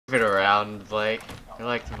it around, Blake. I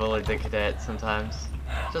like to bully the cadet sometimes.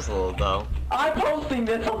 Just a little though. I'm posting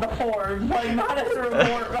this on the forums, like not as a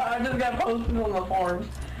report, but I'm just gonna post this on the forums.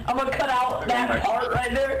 I'm gonna cut out that part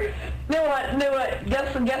right there. Know what?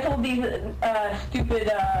 Guess what these stupid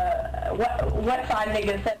west side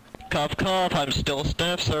niggas said. Cough cough, I'm still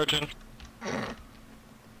staff sergeant.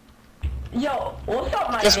 Yo, what's up,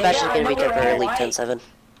 my Dispatch is nigga? gonna be temporarily 10-7.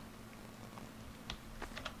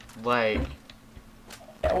 Like.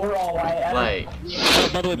 Yeah, we're all white. Like. Oh,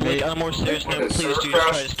 by the way, Blake, on a more serious note, please do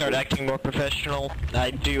try to start acting more professional.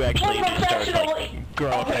 I do actually need to start, like,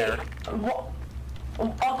 grow up hair.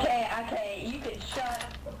 Okay, you can shut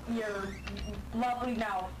your lovely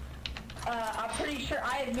mouth. I'm pretty sure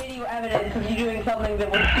I have video evidence of you doing something that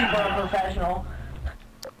was super unprofessional.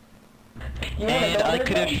 And I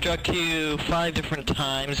could have struck you 5 different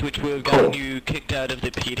times, which would have gotten you kicked out of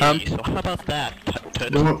the PD, so how about that,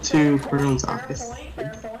 Tut? Go up to Brown's office.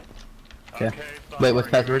 Okay. Wait, what's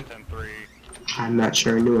password? I'm not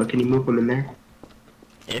sure. Nua, can you move him in there?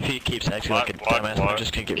 If he keeps acting like a dumbass, I'm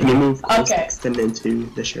just gonna get Can you move Cole Okay. Sexton into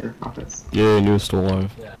the sheriff office? Yeah, Nua's still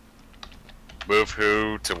alive. Move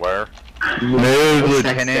who to where? Move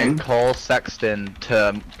Lieutenant Cole Sexton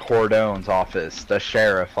to Cordone's office, the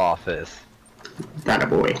sheriff office. That a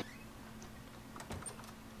boy.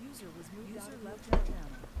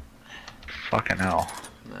 Fucking hell.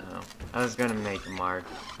 No. I was gonna make a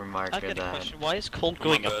remark I of got a that. question, why is Colt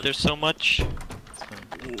going up there so much?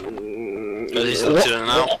 He's up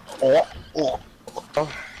to now.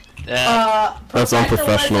 That's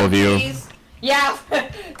unprofessional of you. Yeah.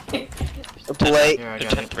 Blake. Here, I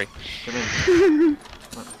got it. 10-3. Come in.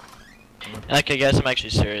 Okay guys, I'm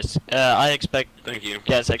actually serious. I expect Thank you.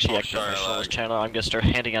 guys actually Oh, act sorry, professional on this lag. channel. I'm gonna start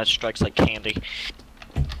handing out strikes like candy.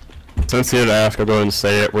 Since you had to ask, I'll go ahead and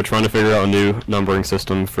say it. We're trying to figure out a new numbering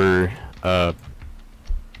system for, whatever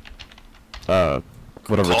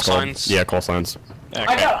Call it's called. signs? Yeah, call signs. Okay.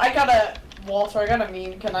 I got a Walter. I got a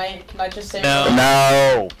meme. Can I just say No.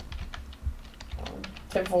 No!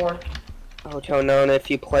 10-4. Oh, Tonona, if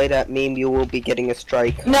you play that meme, you will be getting a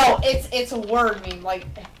strike. No, it's a word meme. Like.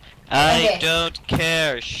 I Okay. don't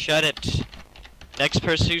care. Shut it. Next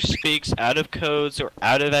person who speaks out of codes or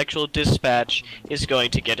out of actual dispatch is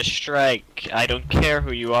going to get a strike. I don't care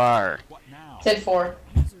who you are. 10-4.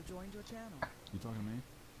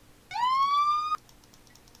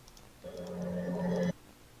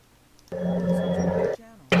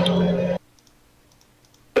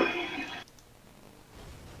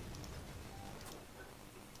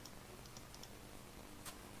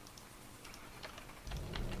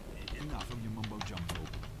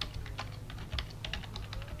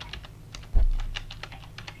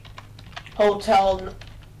 Hotel.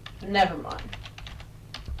 Never mind.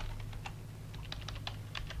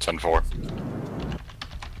 10-4.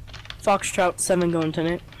 Foxtrot 7 going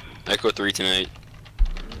tonight. Echo 3 tonight.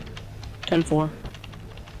 10-4.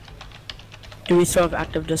 Do we still have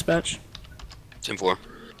active dispatch? 10-4.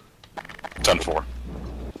 10-4.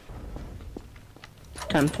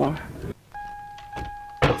 10-4.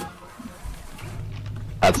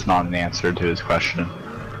 That's not an answer to his question.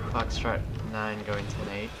 Foxtrot 9 going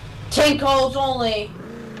 10-8. 10 calls only.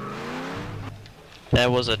 That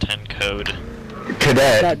was a 10 code.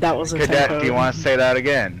 Cadet. That was a 10 Cadet, code. do you want to say that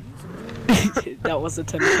again? That was a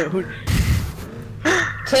 10 code.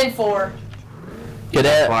 10-4. That's what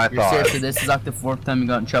I You're thought. seriously, this is like the 4th time you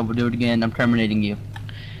got in trouble. Do it again. I'm terminating you.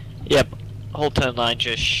 Yep. Whole 10 line,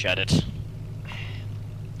 just shut it.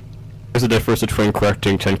 There's a difference between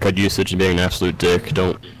correcting 10 code usage and being an absolute dick.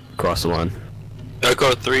 Don't cross the line.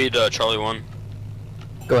 Echo 3 to Charlie 1.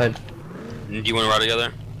 Go ahead. Do you want to ride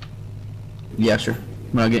together? Yeah, sure.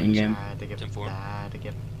 When I get in game. Try to get 10-4. that to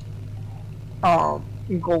get.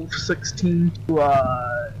 Golf 16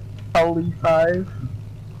 to Charlie 5.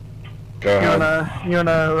 Go ahead. You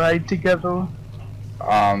wanna ride together?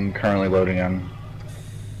 I'm currently loading in.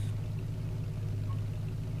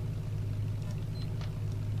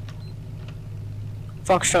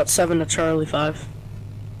 Foxtrot 7 to Charlie 5.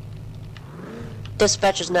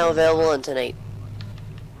 Dispatch is now available in 10-8.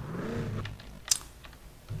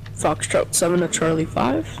 Foxtrot 7 to Charlie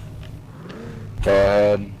 5. Go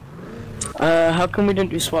ahead. How come we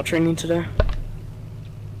didn't do SWAT training today?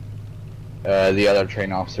 The other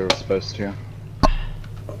train officer was supposed to.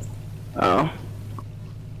 Oh.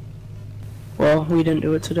 Well, we didn't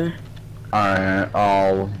do it today. Alright,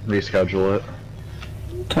 I'll reschedule it.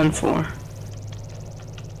 10-4.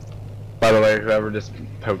 By the way, whoever just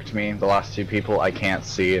poked me, the last 2 people, I can't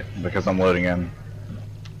see because I'm loading in.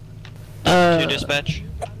 To dispatch.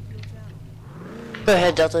 Go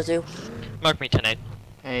ahead, Delta 2. Mark me tonight.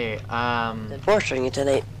 Hey, Unfortunately,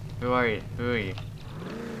 tonight. Who are you? Who are you?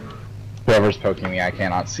 Whoever's poking me, I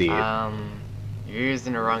cannot see. You're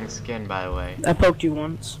using the wrong skin, by the way. I poked you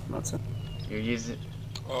once. That's it. You're using.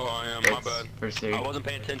 Oh, I am. My bad. Pursue. I wasn't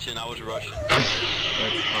paying attention. I was rushing. That's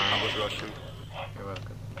I fine. was rushing. You're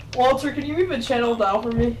welcome. Walter, can you move a channel down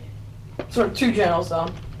for me? Sort of 2 channels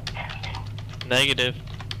down. Negative.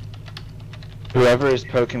 Whoever is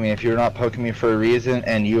poking me, if you're not poking me for a reason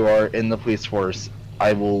and you are in the police force,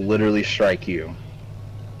 I will literally strike you.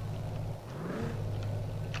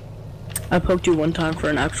 I poked you one time for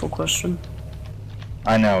an actual question.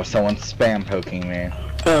 I know, someone's spam poking me.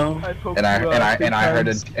 Oh. And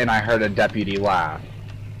I heard a deputy laugh.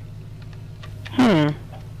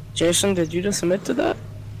 Jason, did you just admit to that?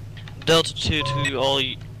 Delta 2 to all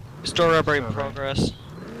store robbery in progress.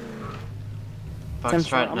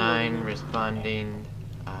 Foxtrot 9 responding.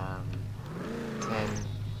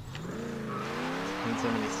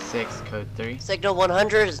 1076 code 3. Signal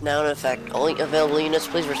 100 is now in effect. Only available units,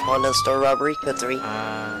 please respond to the store robbery. Code 3.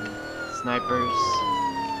 Snipers.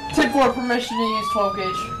 10-4 permission to use 12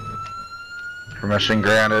 gauge. Permission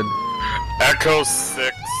granted. Echo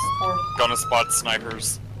 6. Gonna spot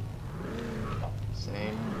snipers.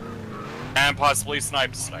 Same. And possibly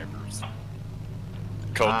snipers.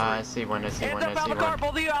 Code 3. I see one, I see one, I see one.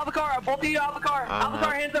 Both of you out of the car, both of you out of the car. Out of the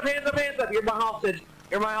car, hands up, hands up, hands up. You're my hostage.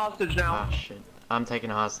 You're my hostage now. Oh shit. I'm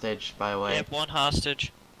taking a hostage, by the way. Yep, one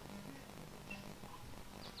hostage.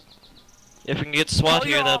 If we can get SWAT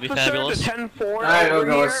here, that'd be fabulous. 10-4 Alright, I'll over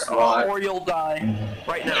go with here, SWAT. or you'll die.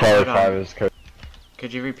 Right now. Charlie Hold on. 5 is code.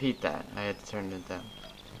 Could you repeat that? I had to turn it down.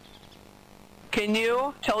 Can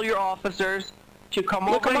you tell your officers to come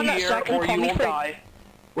Look, over I'm on that here, second, or call you me will fake. die?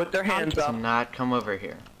 With their hands To up. not come over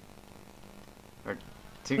here. Or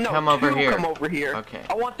to No, come over here. come over here. Okay.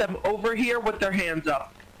 I want them over here with their hands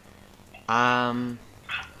up.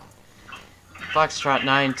 Foxtrot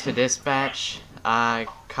 9 to dispatch.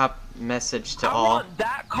 Cop message to I all. want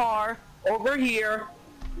that car over here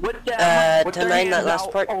with them with their 10-9, hands that last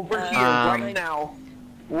out part. over here right now.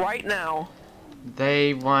 Right now.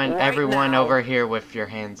 They want Right everyone now. over here with your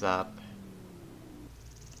hands up.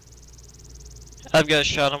 I've got a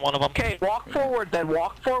shot on one of them. Okay, walk forward then.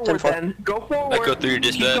 Walk forward 10-4. then. Go forward. Echo 3 Keep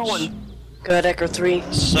dispatch. going. Go ahead, Echo 3.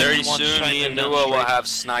 Very One soon, shot me and down Nua will straight. have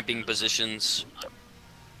sniping positions.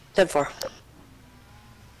 10-4.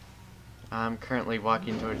 I'm currently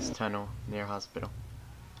walking towards tunnel near hospital.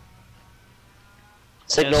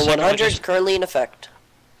 Signal Signal 100 is 100. currently in effect.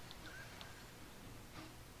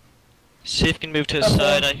 See if you can move to his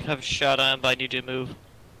side. I have a shot on him, but I need you to move.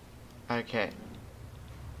 Okay.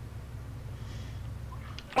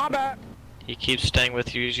 My bad. He keeps staying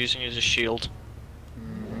with you. He's using you as a shield.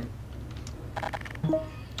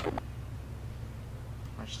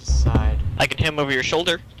 Watch the side. I can hit him over your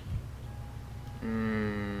shoulder.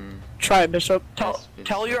 Try it, Bishop.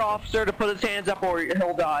 Tell your officer to put his hands up or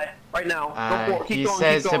he'll die. Right now. Go forward. Keep He going,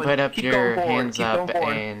 says keep to going. put up Keep your going forward. hands Keep up going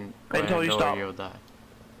forward. and Until you or stop. you'll die.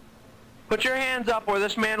 Put your hands up or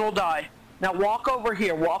this man will die. Now walk over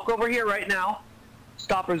here. Walk over here right now.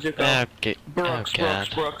 Stop or Zuko. Okay. Brooks, Oh god.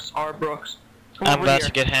 Brooks, R. Brooks. Come I'm over about here.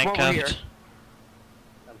 to get Come over here. handcuffed.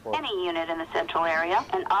 Any unit in the central area,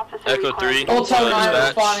 an officer Echo 3. Old Town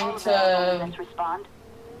dispatch. responding to... respond.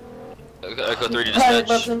 Echo 3 to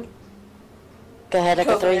dispatch. Go ahead,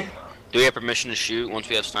 Echo 3. Do we have permission to shoot once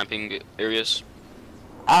we have sniping areas?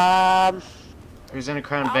 Who's in a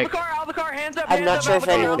Crown Out Vic? the car, out the car, hands up, I'm hands not up, sure out if the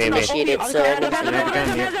car, anyone's out the car. initiated, Out the so car, I hands up, don't hands up,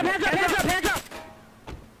 think- hands up, hands up, hands up, hands up, hands up.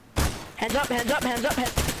 Hands up, hands up, hands up, hands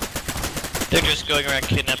up. They're just going around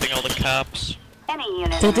kidnapping all the cops. Any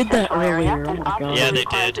unit They in the did that central area, earlier, oh an my God. officer Yeah, they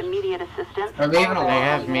requires did. immediate assistance. Are they even They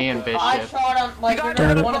have me and Bishop. I shot him, like, Got you're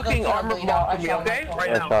it. one of the armor block me, okay?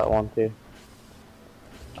 Right now. shot one too.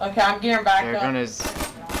 Okay, I'm gearing back They're up gonna.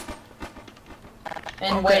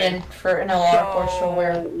 and waiting for an LR course for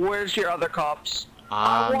where. Where's your other cops? That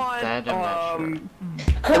I'm not sure.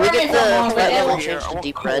 Can we get the red level here. changed I to want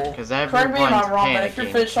deep cool. red? Because Correct me if everyone's I'm wrong, but if you're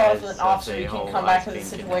panicking finished off as because an of officer, the you can whole come back to the last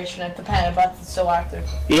thing. situation if the panic button's still active.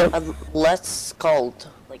 Let's called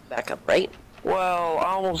like backup, right? Well, I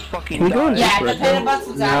almost fucking We going died. deep Yeah, red, the panic though?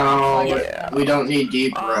 button's active. No, we don't need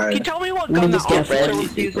deep Can you red. tell me what We gun need the this guy officer red.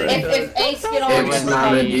 was using? If Ace get It was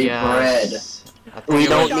not a deep red. We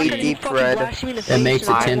don't need deep red. That makes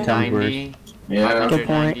it 10 times worse. 590, Yeah. Good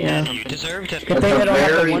point, yeah. You deserve to. Good thing I don't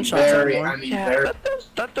have the Very, one shots very, anymore. I mean, Yeah, very.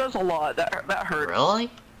 that does a lot. That hurts. Really?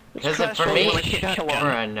 Because for stressful me, when I can't kill 'em. for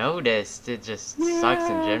a noticed, it just sucks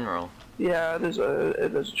in general. Yeah, it is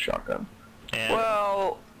a shotgun. Yeah.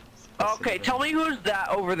 Well, okay. Tell me who's that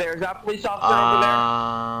over there? Is that police officer over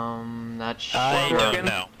there? Not sure. I don't Morgan?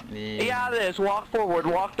 know. Yeah, it is. Walk forward.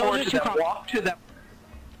 Walk forward to them. Walk to them.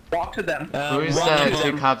 Walk to them. Who's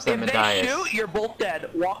two cops at If they Medias? shoot, you're both dead.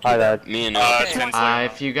 Walk to Hi, them. Dad. Me and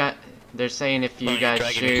If you got, they're saying if you guys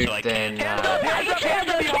shoot, then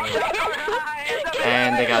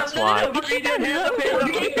and they got SWAT. Good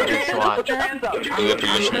SWAT. do we have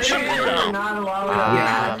permission to shoot right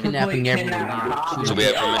now? Kidnapping everyone. So we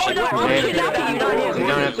have permission. We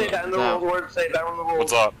don't have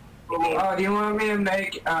What's up? Do you want me to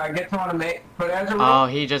get someone to put Ezra? Oh,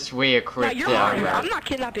 he just re-equipped you're it. I'm not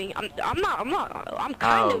kidnapping. I'm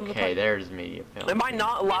kind of. Okay, there's media film. Am I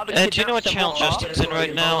not allowed to Do you know what channel Justin's in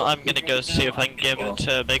right now? I'm gonna go see if I can get him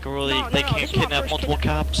to make a rule they can't kidnap multiple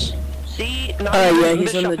cops. See? Yeah,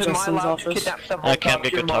 he's in the Justin's office. Okay, I'm gonna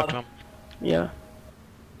go talk to him. Yeah.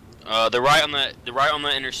 They're right on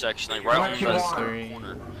the intersection, like right on the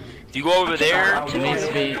corner. If you go over there,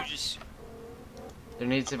 There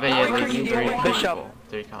needs to be at least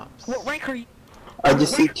three cops. What rank are you? I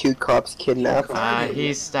just see 2 cops kidnapped.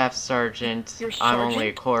 He's staff sergeant. I'm only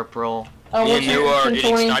a corporal. me and you are in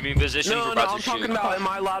sniping positions. We're about to shoot. talking about am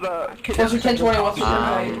I allowed to What's your 1020? What's your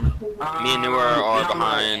Me and you are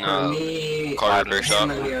behind Carter Bishop.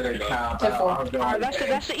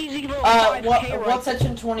 That's the easy little what's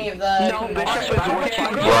section 20 of the? No, Bishop is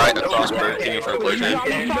Right across Burger King for a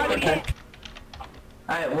collision.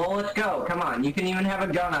 Alright, well, let's go. Come on. You can even have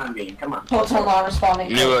a gun on me. Come on. Hotel not responding.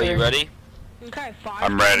 Nua, you ready? Okay, fine.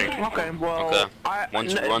 I'm ready. Okay, well,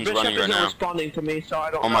 One's Bishop running right isn't now. responding to me, so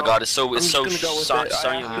I don't Oh my know. god, it's so I'm just gonna go with it.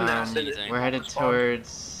 sunny. We're headed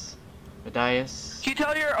towards Medias. Can you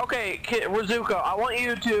tell your Razuka? I want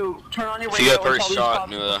you to turn on your So you radio got and first tell shot,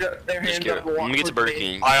 these Nua. cops to put their Just hands get up it. and Let walk me get to towards Burger me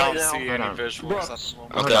King. I right don't now. see Hold any on. visuals. Brooks.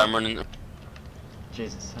 Okay, I'm running.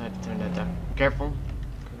 Jesus, I had to turn that down. Careful.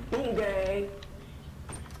 Boom gang.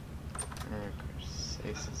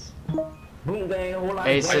 Aces. Boom gang.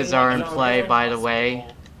 Aces are in play, by the way.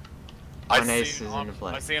 I One ace see, is in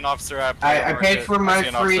play. I see an officer at Player I Market. paid for my I see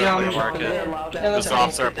an officer at freedom. Player Market. Yeah, There's an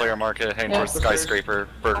officer at Player Market heading towards Skyscraper,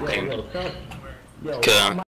 Burger King. Okay.